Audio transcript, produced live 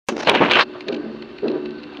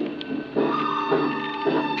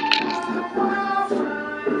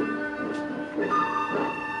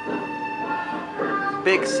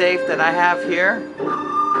big safe that I have here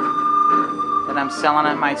that I'm selling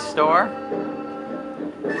at my store.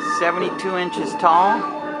 72 inches tall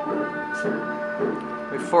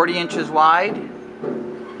with 40 inches wide.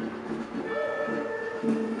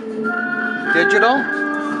 Digital.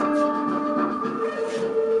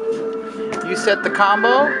 You set the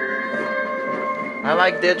combo. I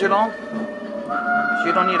like digital. So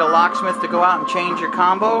you don't need a locksmith to go out and change your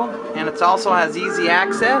combo, and it also has easy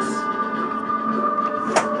access.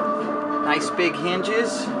 Nice big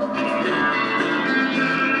hinges.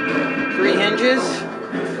 3 hinges.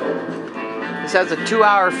 This has a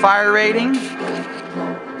 2-hour fire rating.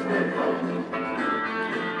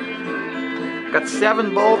 Got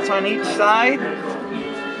 7 bolts on each side.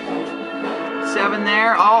 7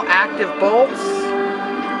 there, all active bolts.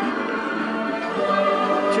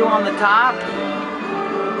 2 on the top.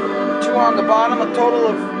 2 on the bottom, a total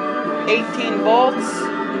of 18 bolts.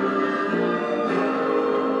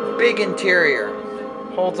 Big interior.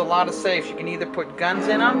 Holds a lot of safes. You can either put guns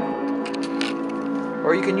in them,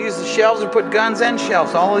 or you can use the shelves and put guns and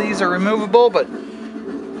shelves. All of these are removable, but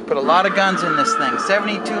put a lot of guns in this thing.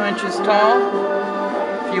 72 inches tall.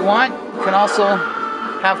 If you want, you can also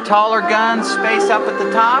have taller guns, space up at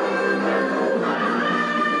the top.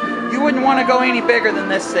 You wouldn't want to go any bigger than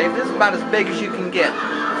this safe. This is about as big as you can get.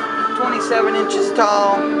 27 inches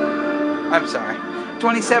tall. I'm sorry.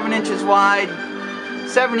 27 inches wide.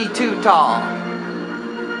 72 tall.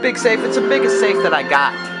 Big safe. It's the biggest safe that I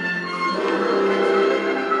got.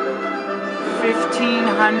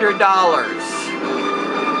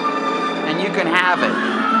 $1,500. And you can have it.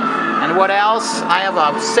 And what else? I have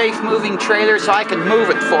a safe moving trailer so I can move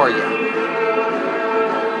it for you.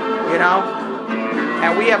 You know?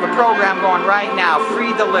 And we have a program going right now,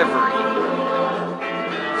 free delivery.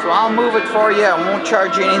 So I'll move it for you. I won't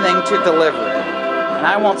charge you anything to deliver it. And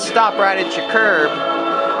I won't stop right at your curb.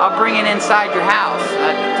 I'll bring it inside your house.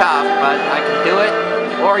 That'd be tough, but I can do it.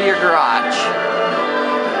 Or your garage.